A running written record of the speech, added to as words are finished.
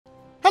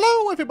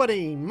Hello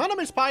everybody, my name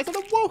is Python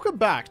and welcome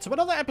back to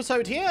another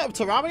episode here of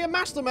Terraria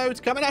Master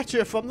Mode coming at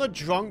you from the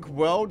Drunk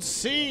World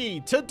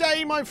Sea.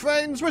 Today, my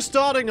friends, we're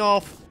starting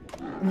off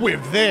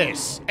with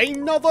this.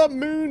 Another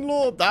Moon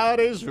Lord, that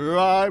is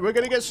right. We're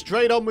going to get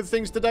straight on with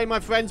things today, my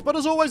friends. But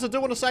as always, I do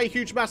want to say a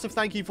huge, massive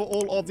thank you for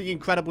all of the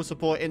incredible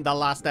support in the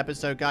last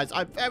episode, guys.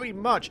 I very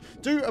much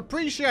do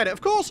appreciate it.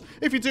 Of course,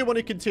 if you do want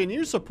to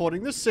continue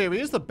supporting this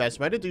series, the best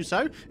way to do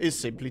so is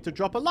simply to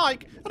drop a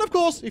like. And of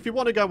course, if you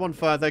want to go on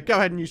further, go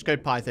ahead and use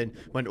code Python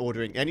when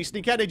ordering any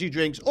Sneak Energy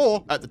drinks,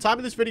 or at the time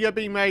of this video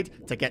being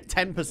made, to get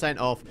 10%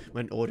 off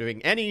when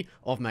ordering any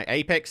of my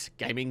Apex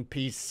gaming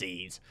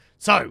PCs.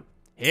 So,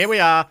 here we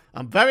are.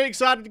 I'm very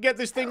excited to get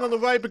this thing on the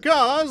road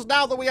because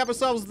now that we have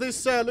ourselves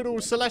this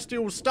little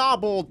celestial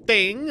starboard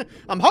thing,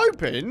 I'm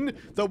hoping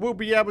that we'll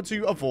be able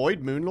to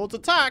avoid Moonlord's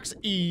attacks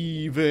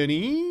even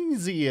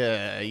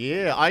easier.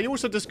 Yeah, I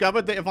also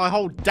discovered that if I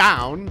hold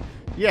down,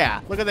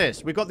 yeah, look at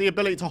this. We've got the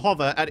ability to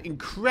hover at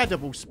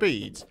incredible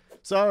speeds.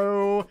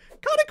 So,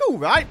 kind of cool,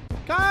 right?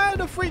 Kind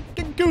of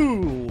freaking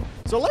cool.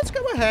 So let's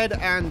go ahead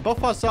and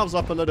buff ourselves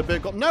up a little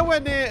bit. Got nowhere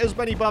near as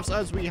many buffs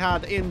as we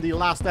had in the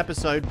last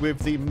episode with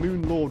the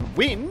Moon Lord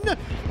win.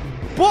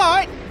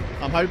 But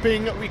I'm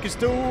hoping we can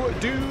still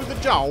do the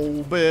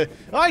job.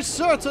 I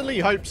certainly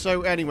hope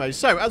so anyway.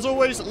 So, as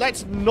always,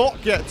 let's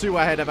not get too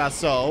ahead of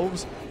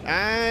ourselves.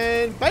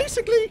 And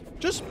basically,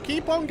 just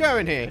keep on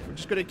going here. We're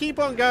just going to keep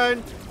on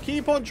going.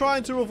 Keep on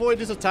trying to avoid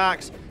his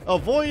attacks.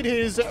 Avoid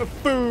his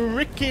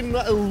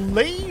freaking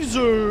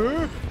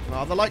laser.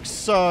 Rather like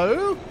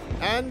so.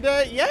 And,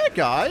 yeah,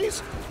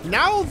 guys.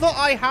 Now that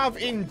I have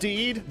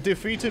indeed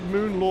defeated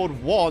Moon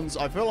Lord once,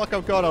 I feel like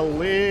I've got a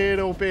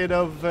little bit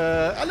of,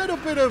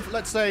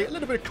 let's say, a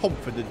little bit of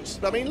confidence.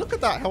 I mean, look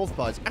at that health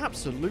bar. It's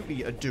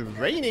absolutely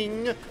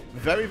draining.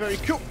 Very, very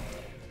cool.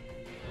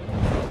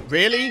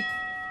 Really?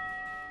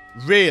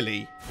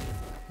 Really?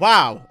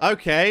 Wow.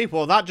 Okay.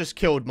 Well, that just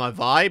killed my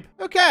vibe.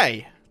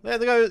 Okay. There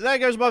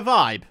goes my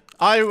vibe.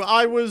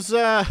 I was,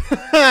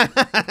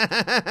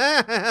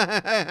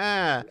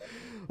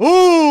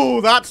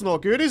 Ooh, that's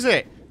not good, is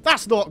it?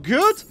 That's not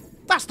good.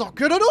 That's not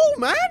good at all,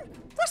 man.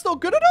 That's not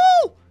good at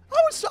all.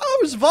 I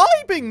was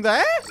vibing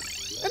there.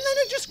 And then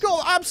it just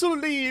got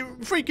absolutely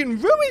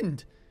freaking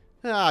ruined.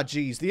 Ah,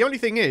 geez. The only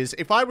thing is,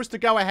 if I was to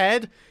go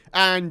ahead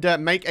and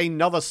make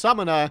another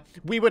summoner,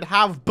 we would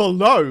have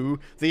below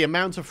the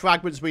amount of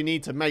fragments we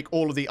need to make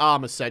all of the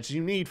armor sets.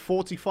 You need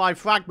 45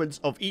 fragments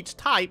of each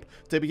type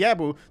to be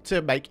able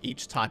to make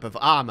each type of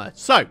armor.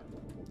 So,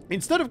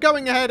 instead of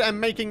going ahead and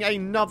making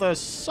another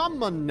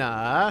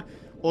summoner,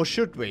 or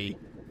should we?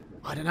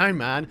 I don't know,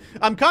 man.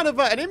 I'm kind of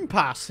at an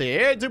impasse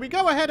here. Do we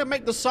go ahead and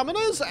make the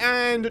summoners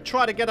and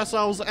try to get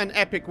ourselves an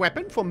epic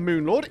weapon from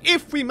Moonlord,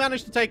 if we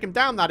manage to take him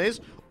down, that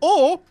is?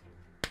 Or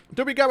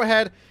do we go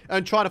ahead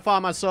and try to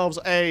farm ourselves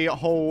a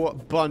whole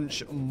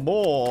bunch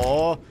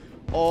more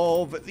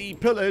of the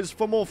pillars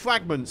for more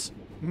fragments?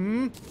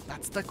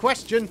 That's the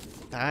question.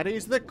 That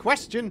is the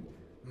question.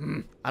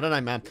 I don't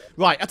know, man.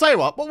 Right, I'll tell you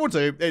what we'll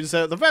do is,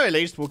 at the very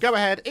least, we'll go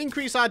ahead,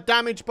 increase our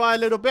damage by a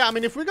little bit. I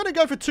mean, if we're going to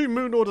go for 2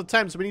 Moon Lord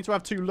attempts, we need to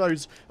have 2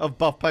 loads of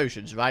buff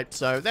potions, right?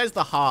 So, there's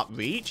the heart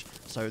reach.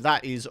 So,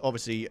 that is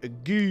obviously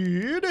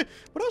good.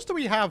 What else do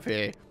we have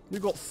here?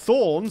 We've got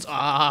thorns.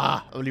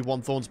 Ah, only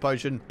 1 thorns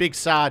potion. Big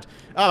sad.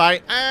 All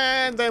right,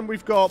 and then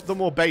we've got the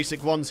more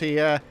basic ones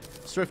here.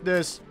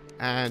 Swiftness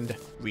and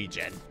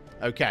regen.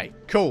 Okay,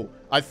 cool.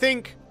 I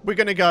think we're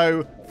going to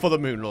go for the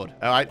Moon Lord.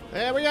 All right,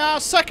 there we are.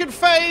 Second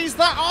phase.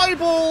 That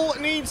eyeball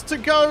needs to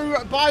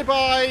go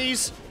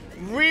bye-byes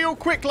real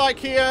quick like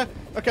here.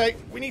 Okay,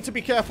 we need to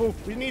be careful.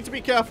 We need to be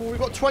careful. We've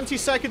got 20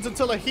 seconds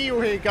until a heal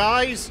here,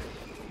 guys.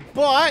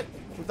 But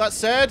with that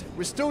said,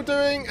 we're still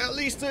doing at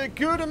least a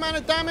good amount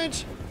of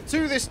damage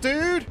to this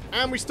dude.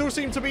 And we still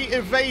seem to be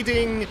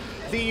evading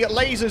the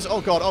lasers. Oh,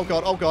 God. Oh,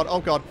 God. Oh, God.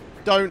 Oh, God.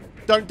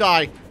 Don't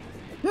die.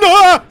 No!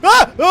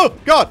 Ah! Oh,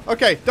 God.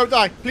 Okay, don't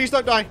die. Please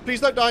don't die. Please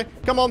don't die.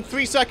 Come on,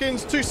 3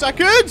 seconds, 2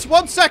 seconds,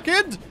 1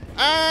 second,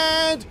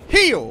 and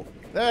heal.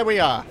 There we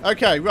are.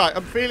 Okay, right.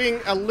 I'm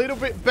feeling a little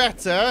bit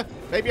better.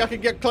 Maybe I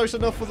can get close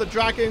enough for the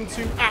dragon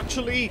to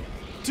actually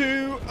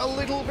do a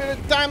little bit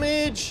of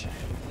damage.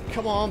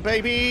 Come on,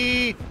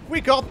 baby. We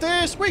got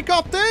this. We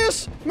got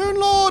this.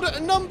 Moonlord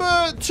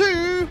number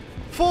 2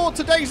 for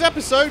today's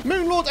episode.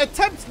 Moonlord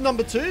attempt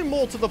number 2,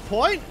 more to the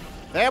point.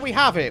 There we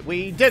have it.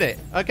 We did it.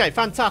 Okay,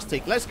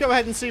 fantastic. Let's go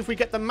ahead and see if we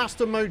get the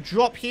Master Mode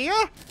drop here.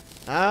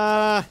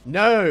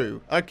 No.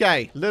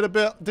 Okay, a little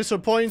bit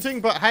disappointing,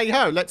 but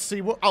hey-ho. Let's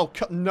see what... Oh,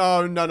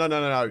 no.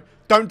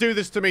 Don't do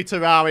this to me,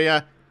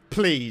 Terraria.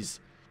 Please.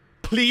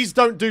 Please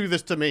don't do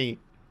this to me.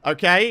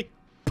 Okay?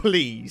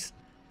 Please.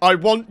 I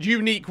want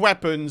unique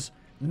weapons,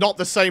 not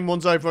the same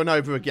ones over and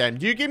over again.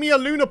 You give me a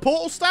Lunar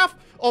Portal Staff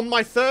on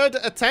my 3rd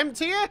attempt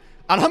here,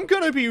 and I'm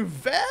going to be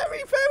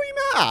very, very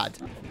mad.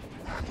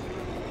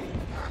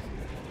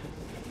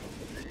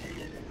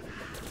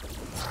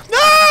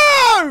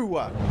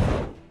 No!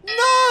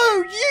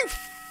 No, you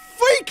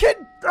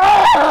freaking...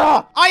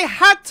 I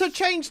had to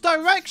change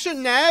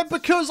direction there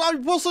because I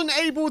wasn't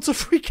able to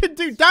freaking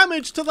do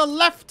damage to the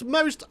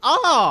leftmost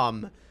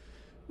arm.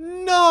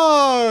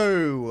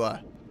 No.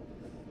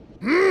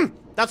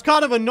 That's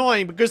kind of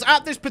annoying because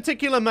at this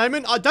particular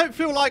moment, I don't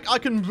feel like I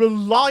can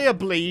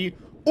reliably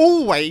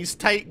always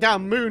take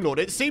down Moonlord.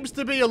 It seems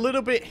to be a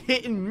little bit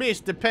hit and miss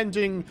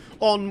depending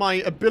on my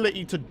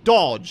ability to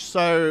dodge.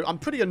 So I'm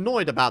pretty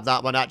annoyed about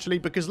that one, actually,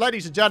 because,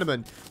 ladies and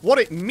gentlemen, what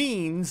it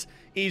means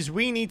is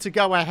we need to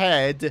go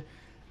ahead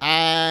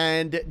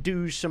and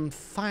do some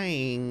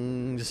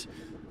things.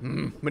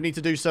 We need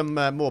to do some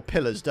more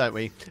pillars, don't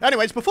we?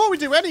 Anyways, before we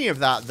do any of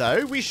that,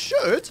 though, we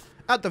should,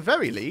 at the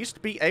very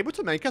least, be able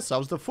to make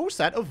ourselves the full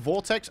set of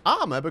Vortex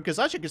armor, because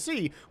as you can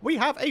see, we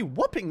have a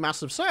whopping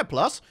massive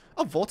surplus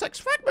of Vortex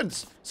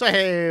fragments. So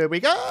here we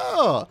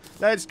go.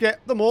 Let's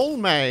get them all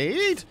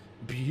made.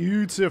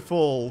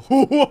 Beautiful.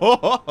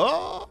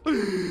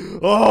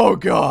 Oh,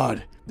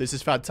 God. This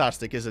is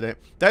fantastic, isn't it?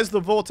 There's the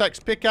Vortex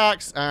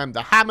pickaxe and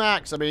the hammer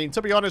axe. I mean,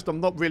 to be honest,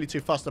 I'm not really too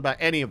fussed about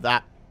any of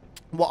that.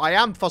 What I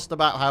am fussed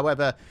about,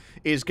 however,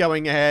 is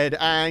going ahead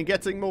and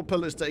getting more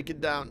pillars taken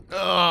down.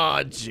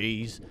 Oh,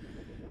 jeez.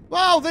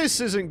 Well, this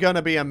isn't going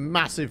to be a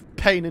massive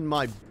pain in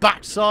my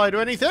backside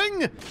or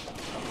anything.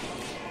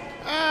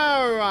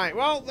 Alright,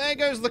 well, there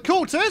goes the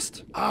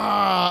cultist.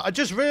 I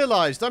just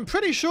realized, I'm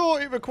pretty sure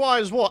it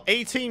requires, what,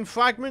 18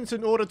 fragments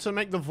in order to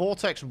make the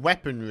Vortex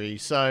weaponry.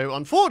 So,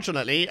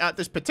 unfortunately, at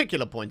this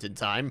particular point in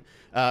time,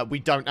 we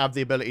don't have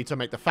the ability to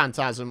make the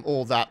Phantasm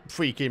or that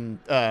freaking,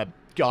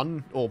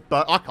 gun, or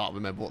I can't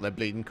remember what they're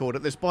bleeding called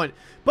at this point.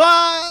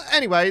 But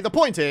anyway, the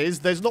point is,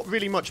 there's not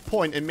really much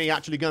point in me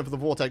actually going for the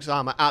Vortex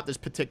armor at this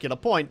particular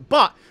point.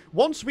 But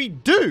once we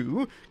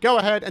do go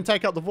ahead and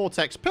take out the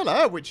Vortex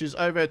pillar, which is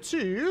over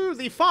to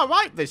the far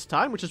right this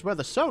time, which is where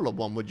the solar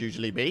one would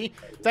usually be,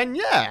 then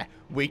yeah,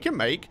 we can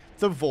make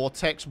the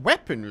Vortex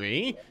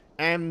weaponry,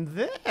 and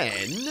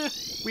then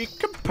we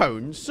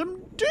compone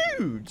some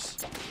dudes.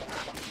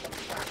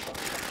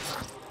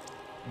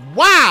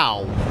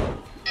 Wow!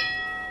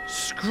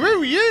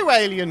 Screw you,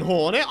 Alien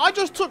Hornet. I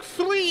just took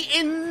 3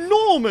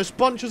 enormous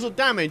bunches of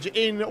damage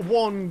in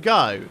one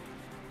go.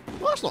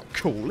 Well, that's not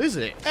cool, is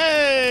it?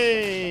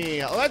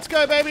 Hey, let's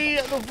go, baby.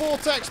 The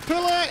Vortex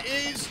Pillar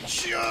is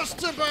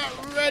just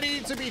about ready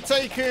to be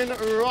taken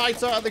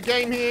right out of the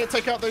game here.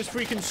 Take out those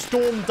freaking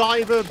Storm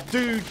Diver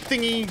dude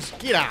thingies.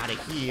 Get out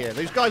of here.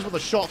 Those guys with the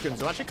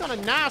shotguns are actually kind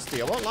of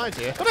nasty. I won't lie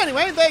to you. But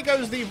anyway, there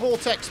goes the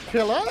Vortex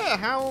Pillar.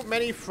 How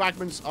many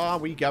fragments are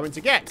we going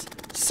to get?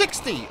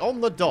 60 on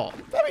the dot.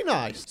 Very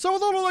nice. So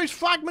with all of those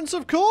fragments,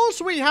 of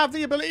course, we have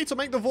the ability to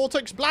make the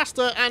Vortex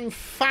Blaster and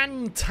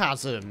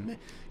Phantasm.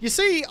 You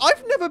see,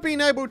 I've never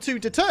been able to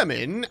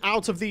determine,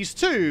 out of these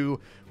two,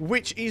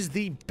 which is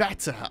the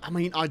better. I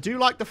mean, I do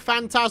like the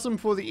Phantasm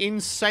for the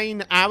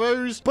insane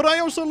arrows, but I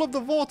also love the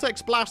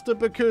Vortex Blaster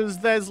because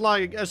there's,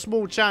 like, a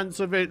small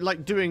chance of it,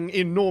 like, doing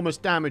enormous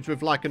damage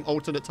with, like, an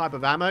alternate type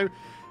of ammo.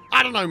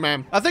 I don't know,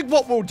 man. I think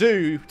what we'll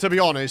do, to be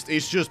honest,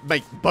 is just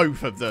make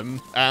both of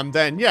them. And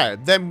then, yeah,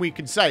 then we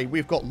can say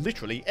we've got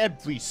literally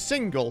every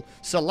single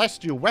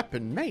celestial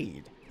weapon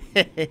made.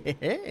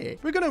 We're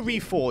going to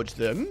reforge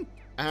them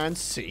and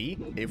see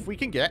if we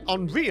can get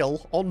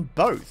Unreal on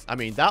both. I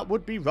mean, that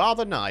would be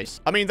rather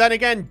nice. I mean, then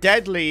again,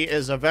 Deadly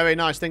is a very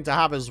nice thing to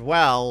have as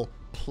well.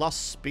 Plus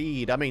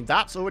speed. I mean,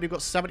 that's already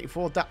got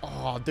 74.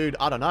 Oh, dude,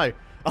 I don't know.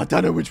 I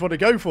don't know which one to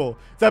go for.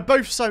 They're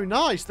both so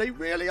nice. They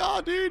really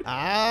are, dude.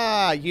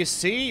 Ah, you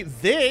see,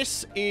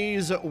 this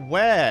is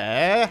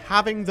where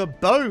having the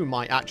bow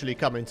might actually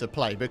come into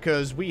play,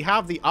 because we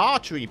have the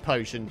archery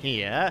potion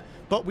here,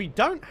 but we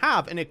don't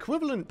have an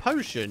equivalent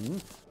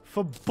potion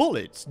for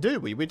bullets,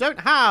 do we? We don't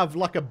have,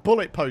 like, a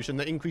bullet potion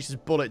that increases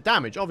bullet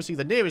damage. Obviously,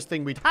 the nearest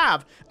thing we'd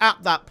have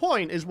at that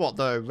point is, what,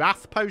 the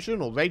Wrath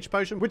Potion or Rage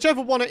Potion?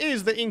 Whichever one it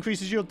is that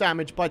increases your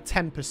damage by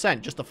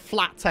 10%, just a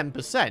flat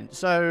 10%.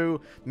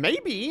 So,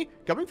 maybe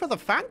going for the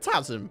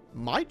Phantasm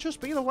might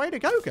just be the way to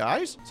go,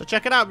 guys. So,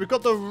 check it out. We've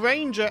got the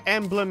Ranger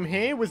emblem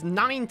here with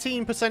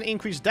 19%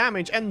 increased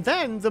damage, and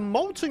then the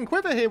Molten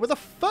Quiver here with a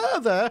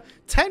further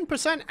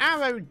 10%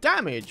 arrow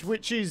damage,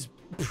 which is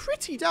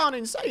pretty darn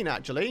insane,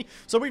 actually.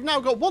 So we've now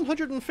got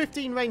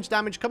 115 range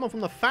damage coming from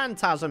the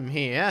Phantasm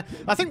here.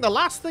 I think the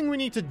last thing we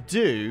need to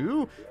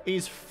do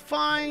is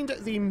find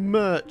the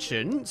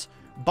merchant,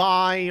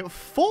 buy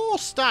 4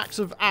 stacks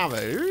of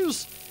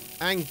arrows,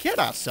 and get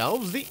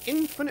ourselves the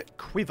infinite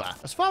quiver.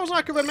 As far as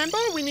I can remember,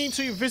 we need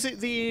to visit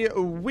the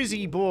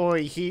Wizzy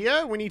Boy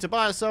here. We need to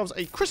buy ourselves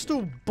a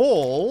crystal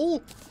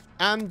ball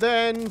and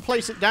then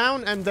place it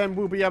down, and then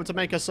we'll be able to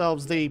make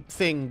ourselves the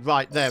thing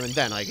right there and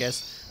then, I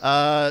guess.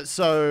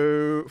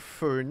 So,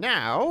 for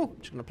now,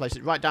 just going to place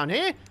it right down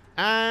here.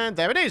 And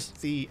there it is,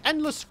 the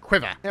Endless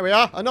Quiver. Here we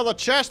are, another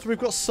chest. We've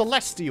got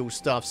celestial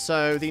stuff,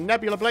 so the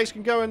Nebula Blaze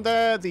can go in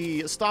there,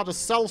 the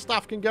Stardust Cell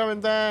Staff can go in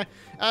there,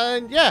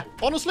 and yeah,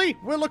 honestly,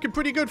 we're looking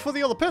pretty good for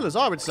the other pillars,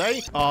 I would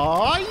say.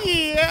 Oh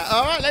yeah,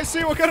 alright, let's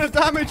see what kind of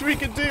damage we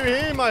can do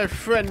here, my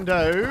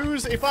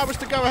friendos. If I was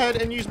to go ahead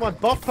and use my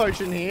buff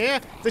potion here,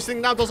 this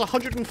thing now does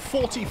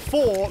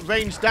 144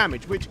 range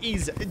damage, which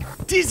is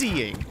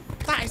dizzying.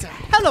 That is a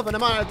hell of an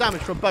amount of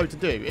damage for a bow to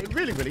do. It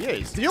really, really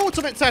is. The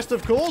ultimate test,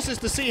 of course, is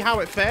to see how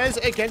it fares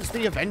against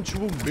the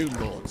eventual Moon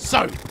Lord.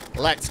 So,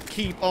 let's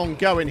keep on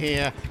going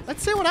here.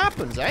 Let's see what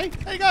happens, eh?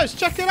 Hey, guys,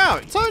 check it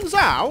out. Turns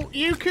out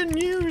you can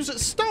use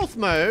stealth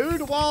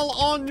mode while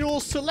on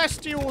your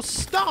celestial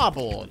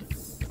starboard.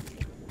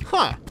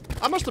 Huh.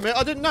 I must admit,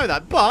 I didn't know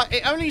that, but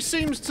it only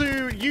seems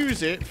to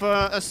use it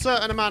for a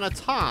certain amount of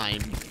time.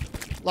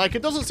 Like,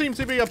 it doesn't seem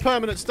to be a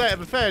permanent state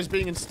of affairs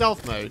being in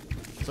stealth mode.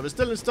 So we're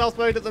still in stealth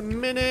mode at the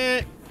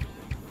minute.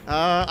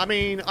 I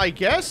mean, I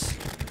guess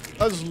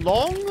as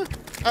long...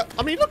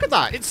 I mean, look at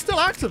that. It's still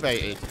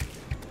activated.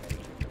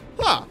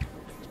 Huh.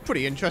 It's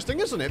pretty interesting,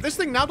 isn't it? This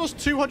thing now does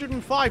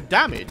 205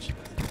 damage.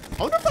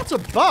 I wonder if that's a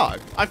bug.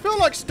 I feel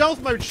like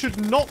stealth mode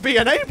should not be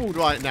enabled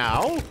right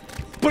now.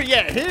 But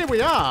yet, here we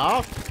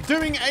are,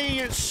 doing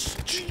a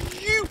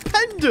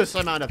stupendous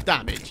amount of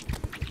damage.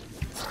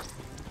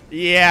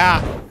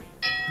 Yeah.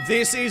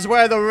 This is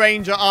where the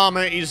Ranger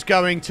armor is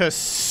going to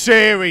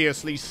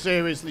seriously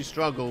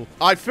struggle.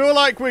 I feel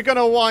like we're going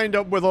to wind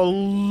up with a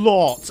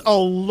lot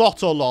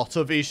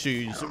of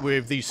issues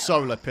with the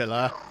Solar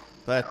Pillar.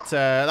 But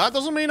that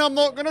doesn't mean I'm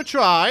not going to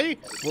try.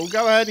 We'll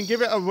go ahead and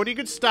give it a really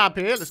good stab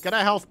here. Let's get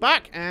our health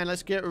back. And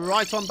let's get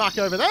right on back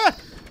over there.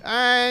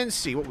 And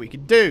see what we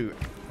can do.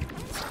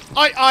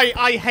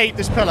 I hate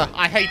this pillar.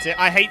 I hate it.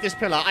 I hate this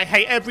pillar. I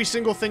hate every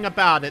single thing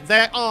about it.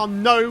 There are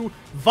no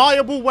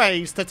viable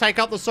ways to take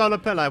out the solar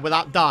pillar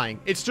without dying.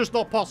 It's just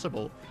not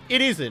possible.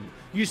 It isn't.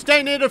 You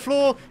stay near the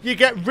floor, you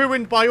get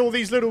ruined by all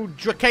these little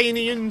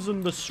Dracanians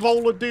and the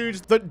Swoller dudes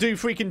that do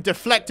freaking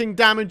deflecting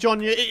damage on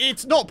you.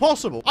 It's not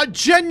possible. I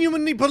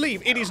genuinely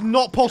believe it is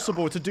not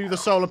possible to do the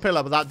solar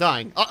pillar without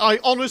dying. I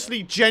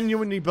honestly,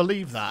 genuinely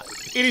believe that.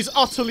 It is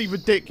utterly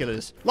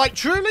ridiculous. Like,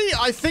 truly,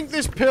 I think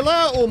this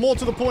pillar, or more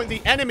to the point,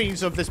 the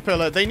enemies of this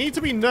pillar, they need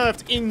to be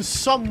nerfed in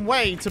some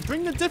way to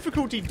bring the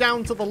difficulty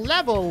down to the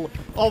level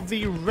of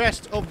the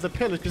rest of the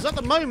pillars. Because at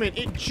the moment,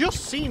 it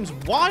just seems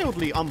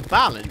wildly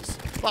unbalanced.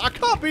 Like, I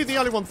can't be the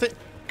only one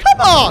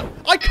Come on!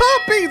 I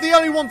can't be the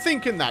only one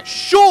thinking that,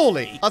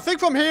 surely! I think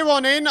from here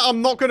on in,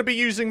 I'm not going to be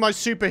using my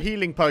super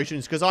healing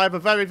potions because I have a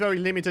very, very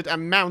limited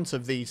amount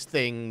of these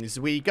things.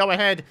 We go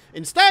ahead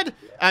instead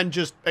and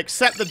just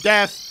accept the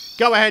death,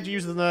 go ahead,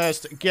 use the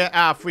nurse, get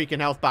our freaking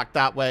health back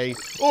that way.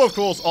 Or, of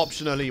course,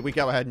 optionally, we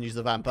go ahead and use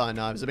the vampire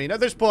knives. I mean, at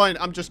this point,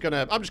 I'm just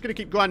gonna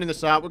keep grinding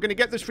this out. We're gonna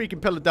get this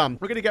freaking pillar done.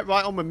 We're gonna get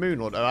right on with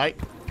Moonlord, alright?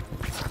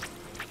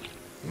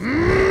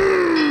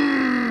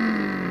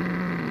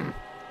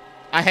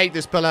 I hate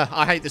this pillar.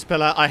 I hate this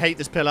pillar. I hate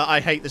this pillar. I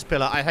hate this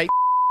pillar. I hate...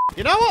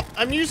 You know what?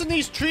 I'm using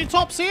these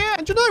treetops here,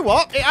 and you know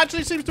what? It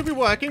actually seems to be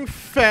working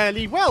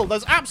fairly well.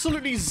 There's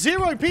absolutely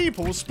 0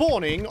 people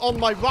spawning on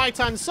my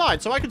right-hand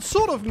side, so I could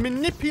sort of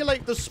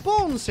manipulate the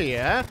spawns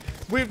here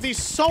with the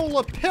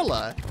solar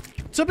pillar.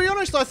 To be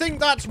honest, I think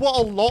that's what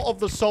a lot of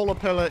the solar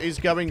pillar is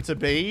going to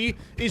be,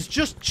 is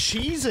just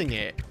cheesing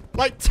it.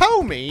 Like,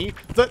 tell me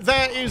that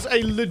there is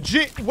a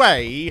legit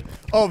way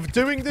of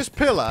doing this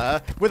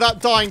pillar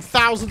without dying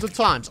thousands of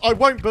times. I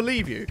won't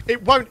believe you.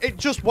 It won't. It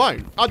just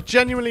won't. I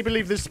genuinely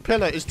believe this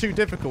pillar is too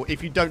difficult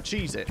if you don't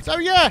cheese it. So,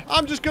 yeah,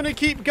 I'm just going to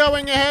keep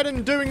going ahead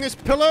and doing this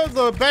pillar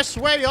the best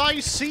way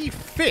I see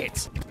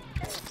fit.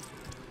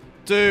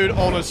 Dude,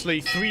 honestly,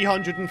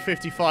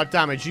 355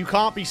 damage. You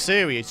can't be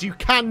serious. You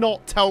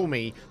cannot tell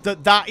me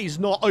that that is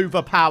not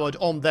overpowered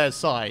on their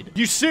side.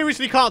 You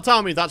seriously can't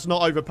tell me that's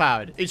not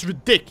overpowered. It's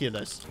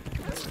ridiculous.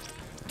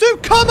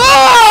 Dude, come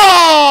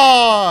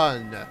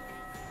on!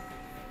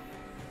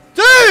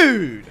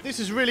 Dude! This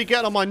is really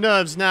getting on my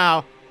nerves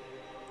now.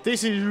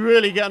 This is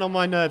really getting on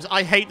my nerves.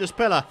 I hate this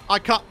pillar. I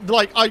can't,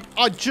 like, I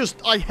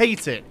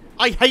hate it.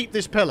 I hate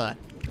this pillar.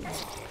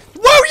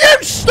 Will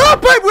you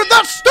stop it with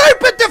that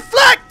stupid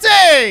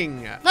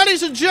deflecting?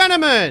 Ladies and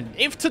gentlemen,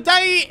 if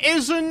today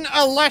isn't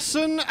a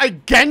lesson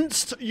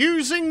against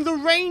using the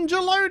Ranger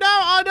loadout,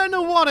 I don't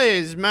know what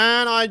is,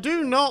 man. I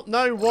do not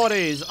know what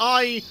is.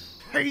 I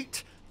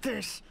hate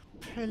this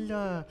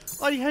pillar.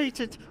 I hate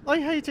it. I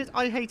hate it.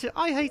 I hate it.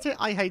 I hate it.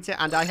 I hate it.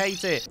 And I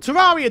hate it.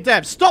 Terraria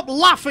devs, stop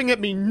laughing at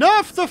me.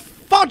 Nerf the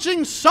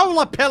fudging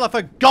solar pillar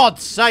for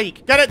God's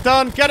sake. Get it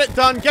done. Get it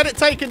done. Get it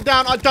taken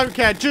down. I don't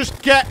care.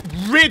 Just get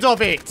rid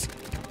of it.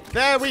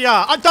 There we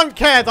are. I don't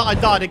care that I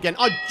died again.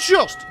 I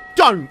just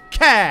don't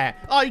care.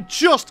 I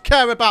just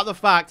care about the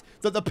fact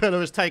that the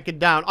pillar is taken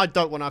down. I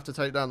don't want to have to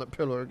take down that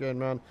pillar again,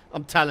 man.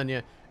 I'm telling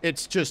you.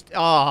 It's just...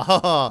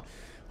 oh,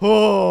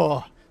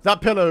 That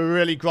pillar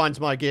really grinds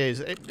my gears.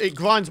 It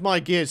grinds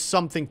my gears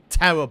something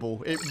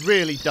terrible. It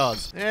really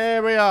does.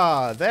 There we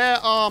are. There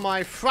are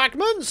my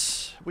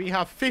fragments. We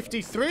have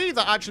 53.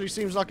 That actually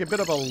seems like a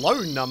bit of a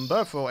low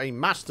number for a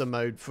master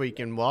mode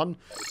freaking one.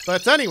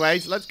 But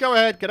anyways, let's go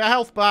ahead, get our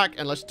health back,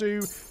 and let's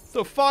do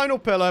the final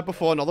pillar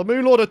before another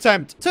Moonlord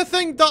attempt. To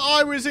think that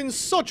I was in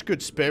such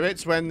good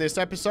spirits when this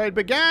episode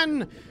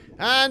began.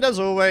 And as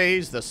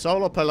always, the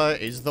solar pillar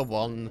is the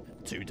one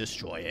to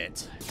destroy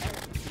it.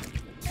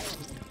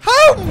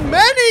 How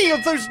many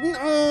of those...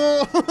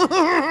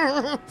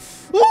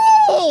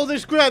 Oh,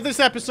 this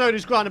episode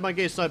is grinding my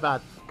gears so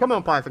bad. Come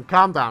on, Python.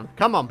 Calm down.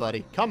 Come on,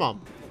 buddy. Come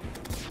on.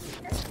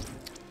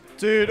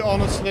 Dude,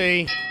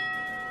 honestly.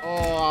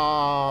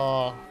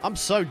 Oh, I'm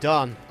so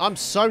done. I'm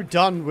so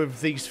done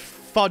with these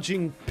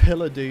fudging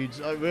pillar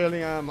dudes. I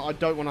really am. I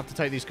don't want to have to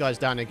take these guys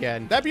down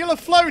again. Nebula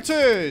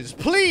floaters,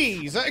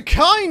 please,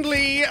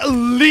 kindly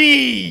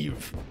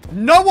leave.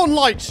 No one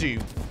likes you.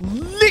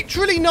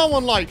 Literally no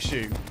one likes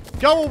you.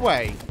 Go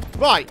away.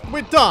 Right,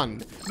 we're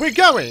done. We're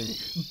going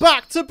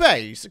back to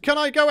base. Can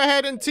I go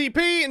ahead and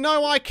TP?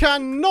 No, I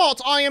cannot.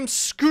 I am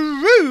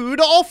screwed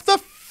off the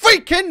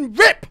freaking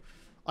rip.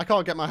 I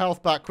can't get my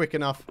health back quick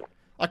enough.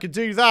 I could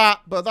do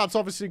that, but that's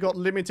obviously got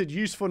limited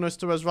usefulness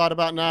to us right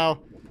about now.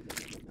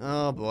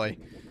 Oh, boy.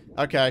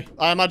 Okay,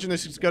 I imagine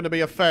this is going to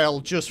be a fail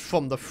just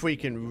from the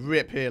freaking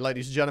rip here,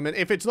 ladies and gentlemen.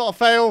 If it's not a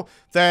fail,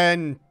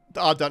 then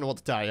I don't know what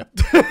to tell you.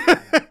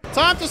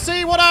 Time to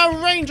see what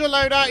our Ranger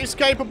loadout is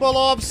capable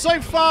of.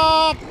 So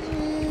far,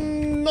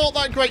 not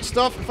that great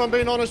stuff, if I'm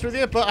being honest with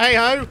you. But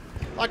hey-ho,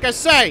 like I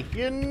say,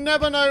 you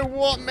never know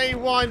what may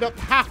wind up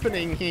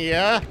happening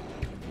here.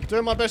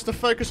 Doing my best to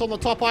focus on the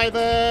top eye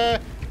there.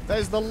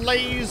 There's the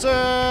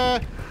laser.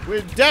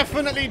 We're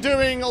definitely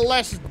doing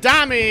less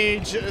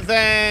damage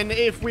than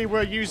if we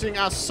were using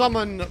our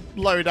summon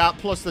loadout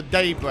plus the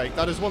daybreak.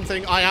 That is one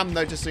thing I am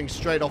noticing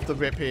straight off the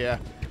rip here.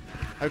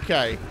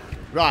 Okay,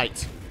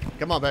 right.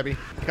 Come on, baby.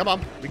 Come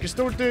on. We can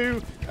still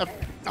do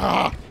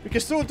we can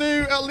still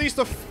do at least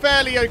a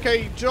fairly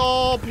okay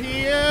job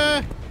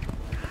here.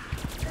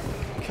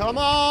 Come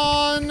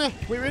on.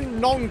 We're in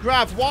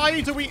non-grav.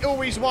 Why do we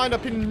always wind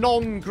up in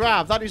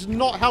non-grav? That is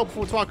not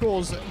helpful to our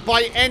cause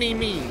by any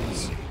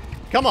means.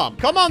 Come on.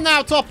 Come on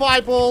now, top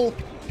eyeball.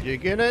 You're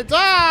gonna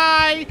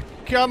die.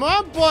 Come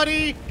on,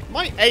 buddy.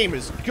 My aim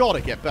has got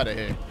to get better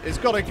here. It's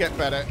got to get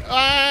better.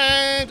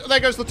 And there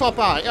goes the top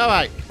eye. All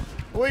right.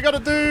 What we got to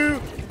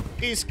do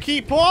is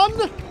keep on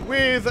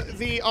with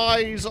the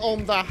eyes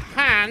on the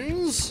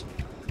hands.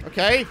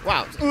 Okay.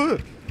 Wow.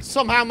 Ugh.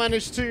 Somehow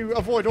managed to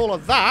avoid all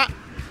of that.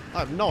 I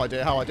have no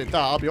idea how I did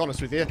that, I'll be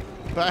honest with you.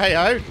 But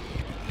hey-ho.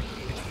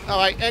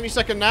 Alright, any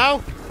second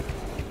now.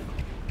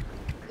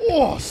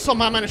 Oh,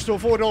 somehow managed to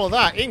avoid all of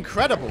that.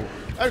 Incredible.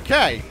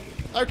 Okay.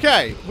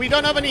 Okay. We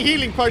don't have any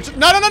healing potions.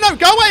 No, no, no, no.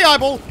 Go away,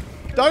 eyeball.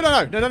 No, no,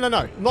 no. No, no, no,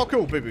 no. Not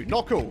cool, boo-boo.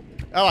 Not cool.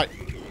 Alright.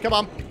 Come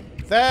on.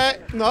 There.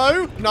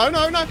 No. No,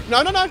 no, no.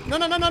 No, no, no. No,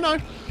 no, no, no, no.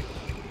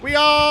 We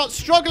are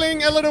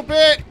struggling a little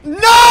bit.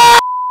 No!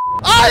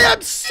 I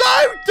am so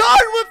done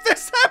with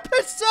this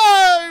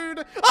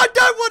episode! I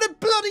don't want to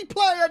bloody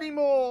play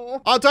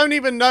anymore! I don't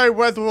even know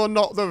whether or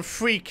not the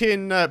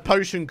freaking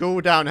potion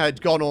cooldown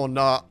had gone or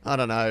not. I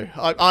don't know.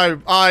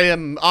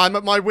 I'm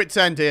at my wit's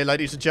end here,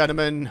 ladies and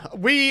gentlemen.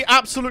 We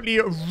absolutely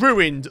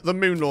ruined the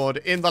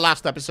Moonlord in the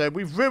last episode.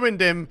 We've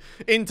ruined him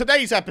in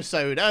today's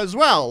episode as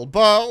well.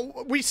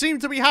 But we seem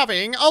to be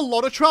having a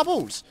lot of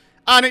troubles.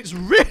 And it's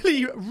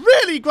really,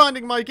 really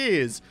grinding my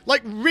gears.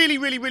 Like, really,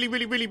 really, really,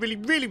 really, really, really,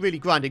 really, really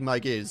grinding my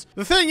gears.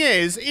 The thing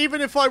is,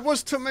 even if I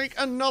was to make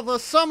another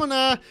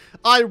summoner,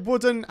 I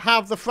wouldn't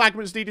have the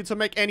fragments needed to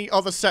make any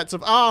other sets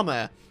of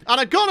armor.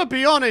 And I gotta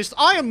be honest,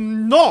 I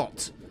am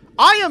not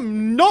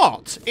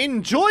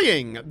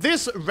enjoying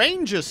this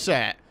Ranger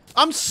set.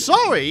 I'm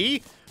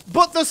sorry,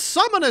 but the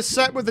summoner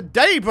set with the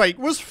Daybreak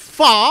was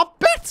far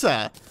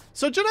better.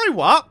 So do you know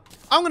what?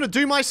 I'm going to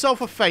do myself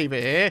a favor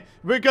here.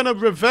 We're going to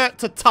revert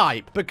to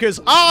type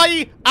because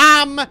I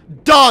am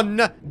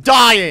done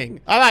dying.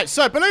 All right,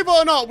 so believe it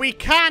or not, we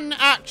can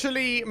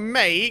actually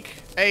make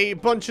a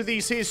bunch of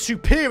these here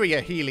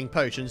superior healing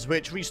potions,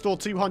 which restore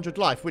 200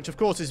 life, which of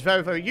course is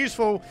very, very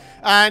useful.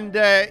 And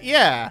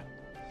yeah,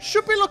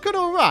 should be looking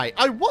all right.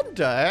 I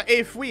wonder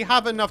if we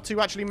have enough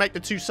to actually make the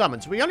 2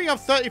 summons. We only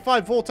have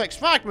 35 vortex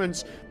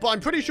fragments, but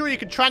I'm pretty sure you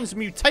could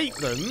transmutate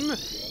them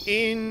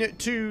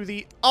into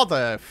the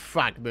other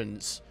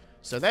fragments.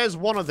 So there's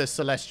one of the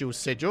celestial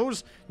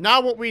sigils.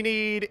 Now what we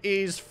need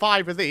is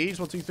 5 of these.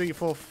 1, 2, 3,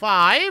 4,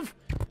 5.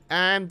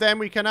 And then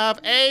we can have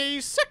a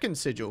second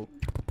sigil.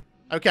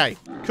 Okay,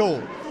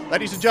 cool.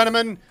 Ladies and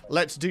gentlemen,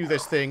 let's do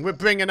this thing. We're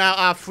bringing out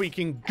our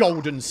freaking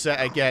golden set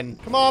again.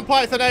 Come on,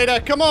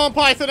 Pythonator. Come on,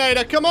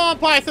 Pythonator. Come on,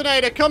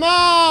 Pythonator. Come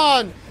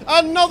on.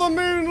 Another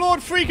Moonlord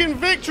freaking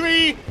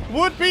victory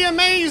would be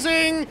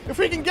amazing. If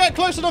we can get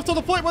close enough to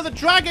the point where the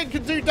dragon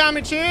can do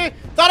damage here,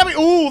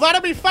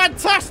 that'd be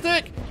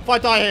fantastic. If I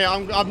die here,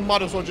 I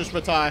might as well just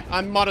retire.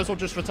 I might as well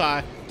just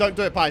retire. Don't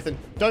do it, Python.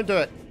 Don't do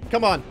it.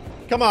 Come on.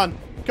 Come on.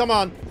 Come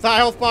on. That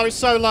health bar is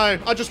so low.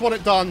 I just want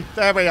it done.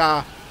 There we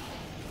are.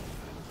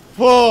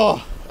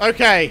 Oh,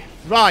 okay.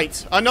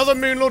 Right. Another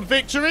Moonlord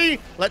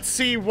victory. Let's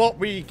see what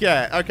we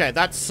get. Okay,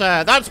 that's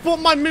put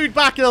my mood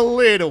back a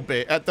little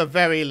bit at the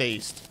very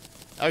least.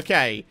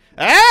 Okay.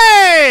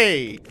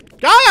 Hey!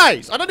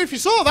 Guys, I don't know if you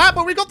saw that,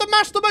 but we got the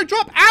Master Mode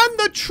drop and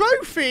the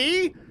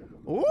trophy.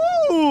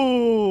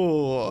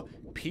 Ooh.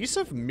 Piece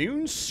of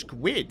moon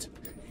squid.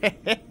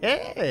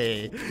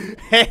 Hey.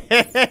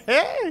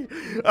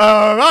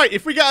 Alright,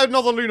 if we get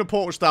another lunar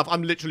portal stuff,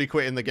 I'm literally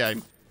quitting the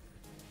game.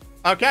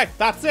 Okay,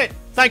 that's it.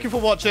 Thank you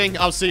for watching.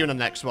 I'll see you in the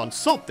next one.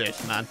 Sod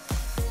this, man.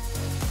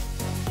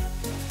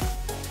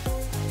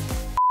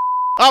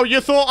 Oh,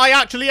 you thought I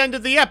actually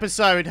ended the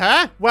episode,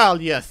 huh?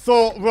 Well, you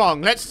thought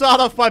wrong. Let's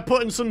start off by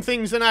putting some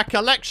things in our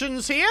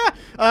collections here.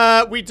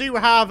 We do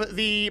have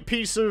the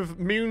piece of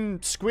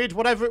moon squid,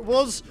 whatever it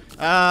was.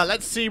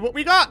 Let's see what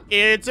we got.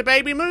 It's a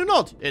baby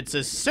Moonlord. It's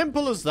as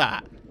simple as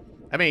that.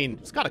 I mean,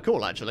 it's kind of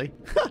cool, actually.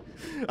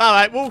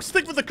 Alright, we'll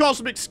stick with the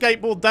cosmic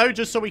skateboard, though,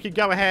 just so we can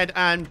go ahead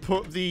and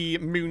put the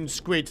moon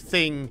squid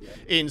thing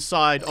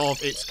inside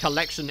of its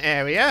collection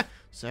area.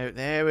 So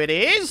there it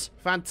is.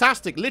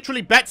 Fantastic.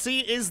 Literally, Betsy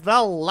is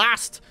the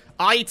last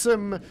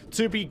item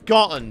to be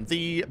gotten.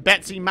 The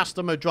Betsy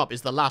Master Mode drop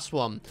is the last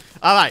one.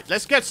 Alright,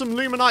 let's get some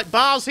Luminite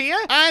bars here.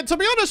 And to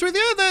be honest with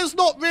you, there's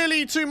not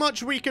really too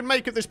much we can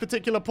make at this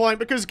particular point,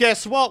 because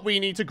guess what?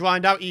 We need to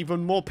grind out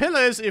even more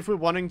pillars if we're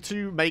wanting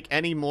to make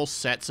any more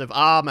sets of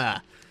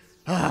armor.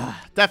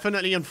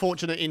 Definitely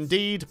unfortunate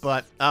indeed,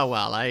 but oh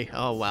well, eh?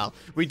 Oh well.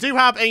 We do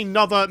have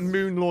another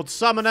Moonlord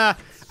Summoner,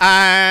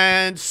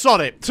 and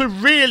sod it. To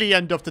really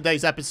end off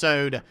today's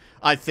episode,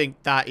 I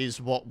think that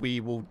is what we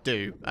will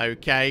do,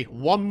 okay?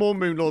 One more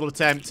Moonlord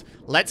attempt.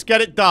 Let's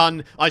get it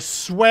done. I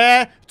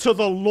swear to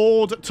the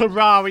Lord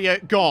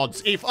Terraria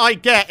gods, if I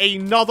get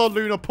another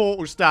Lunar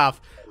Portal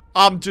Staff,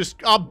 I'm just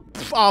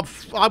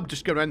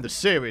gonna end the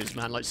series,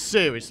 man. Like,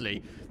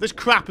 seriously. This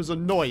crap is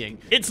annoying.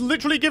 It's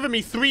literally given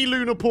me 3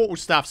 Lunar Portal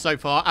Staff so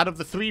far out of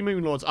the 3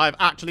 Moonlords I've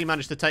actually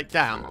managed to take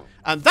down.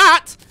 And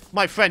that,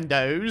 my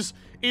friendos,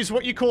 is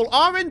what you call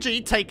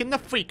RNG taking the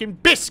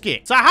freaking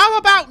biscuit. So how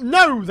about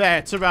no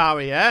there,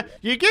 Terraria?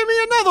 You give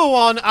me another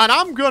one and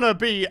I'm gonna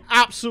be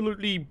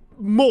absolutely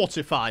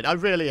mortified. I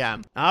really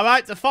am.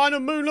 Alright, the final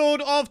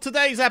Moonlord of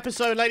today's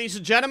episode, ladies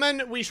and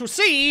gentlemen. We shall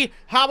see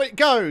how it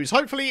goes.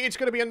 Hopefully, it's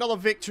going to be another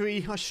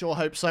victory. I sure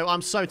hope so.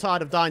 I'm so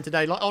tired of dying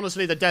today. Like,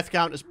 honestly, the death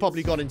count has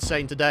probably gone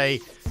insane today.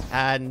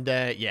 And,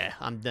 yeah,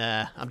 I'm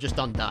just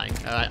done dying.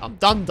 Alright, I'm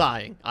done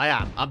dying. I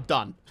am. I'm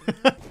done.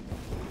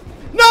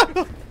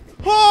 No!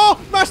 Oh,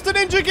 Master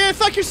Ninja Gear,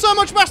 thank you so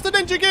much, Master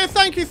Ninja Gear.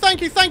 Thank you,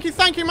 thank you, thank you,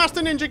 thank you,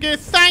 Master Ninja Gear.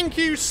 Thank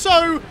you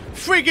so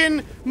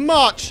friggin'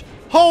 much.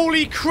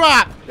 Holy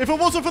crap! If it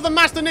wasn't for the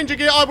Master Ninja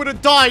Gear, I would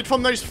have died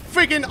from those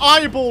friggin'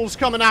 eyeballs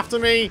coming after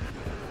me.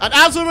 And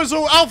as a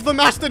result of the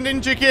Master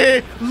Ninja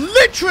Gear,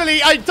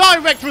 literally a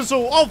direct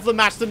result of the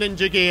Master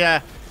Ninja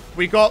Gear,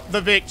 we got the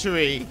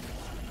victory.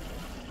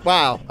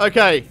 Wow.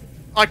 Okay.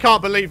 I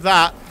can't believe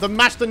that. The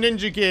Master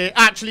Ninja Gear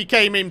actually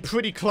came in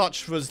pretty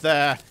clutch for us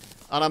there.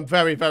 And I'm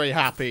very, very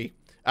happy.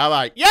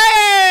 Alright.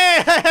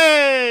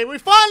 Yay! We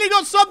finally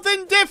got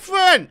something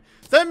different!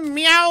 The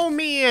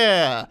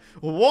Meowmere,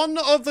 one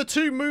of the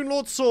 2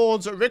 Moonlord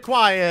swords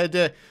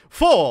required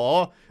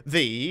for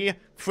the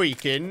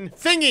freaking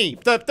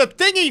thingy. The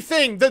thingy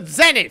thing, the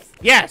Zenith.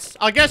 Yes,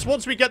 I guess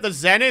once we get the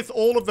Zenith,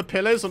 all of the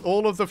pillars and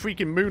all of the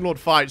freaking Moonlord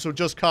fights will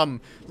just come,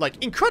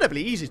 like,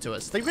 incredibly easy to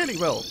us. They really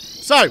will.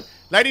 So,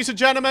 ladies and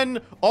gentlemen,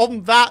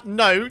 on that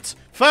note,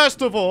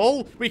 first of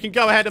all, we can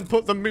go ahead and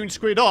put the moon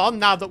squid on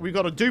now that we've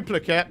got a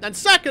duplicate. And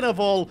second of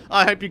all,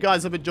 I hope you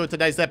guys have enjoyed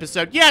today's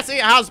episode. Yes, it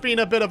has been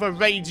a bit of a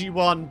ragey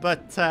one,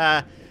 but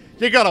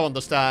you gotta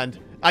understand.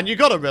 And you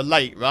gotta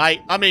relate,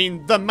 right? I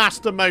mean, the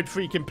Master Mode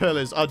freaking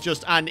pillars are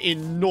just an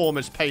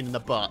enormous pain in the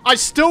butt. I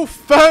still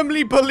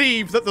firmly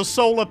believe that the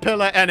Solar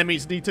Pillar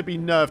enemies need to be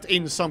nerfed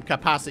in some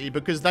capacity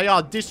because they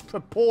are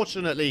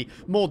disproportionately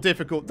more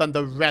difficult than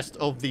the rest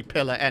of the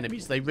pillar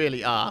enemies. They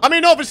really are. I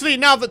mean, obviously,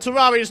 now that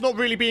Terraria is not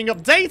really being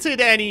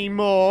updated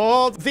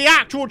anymore, the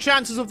actual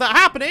chances of that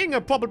happening are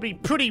probably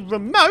pretty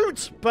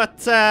remote.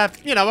 But,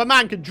 you know, a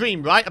man can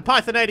dream, right? A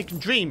Pythonade can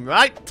dream,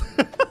 right?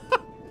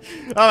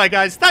 Alright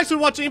guys, thanks for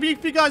watching.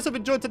 If you guys have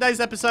enjoyed today's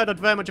episode, I'd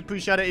very much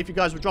appreciate it if you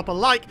guys would drop a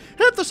like,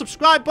 hit the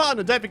subscribe button,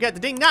 and don't forget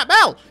to ding that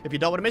bell if you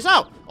don't want to miss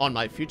out on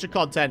my future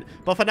content.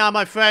 But for now,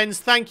 my friends,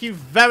 thank you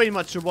very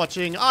much for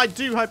watching. I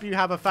do hope you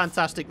have a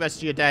fantastic rest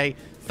of your day.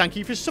 Thank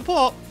you for your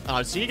support, and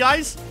I'll see you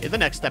guys in the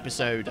next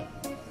episode.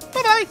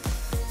 Bye-bye!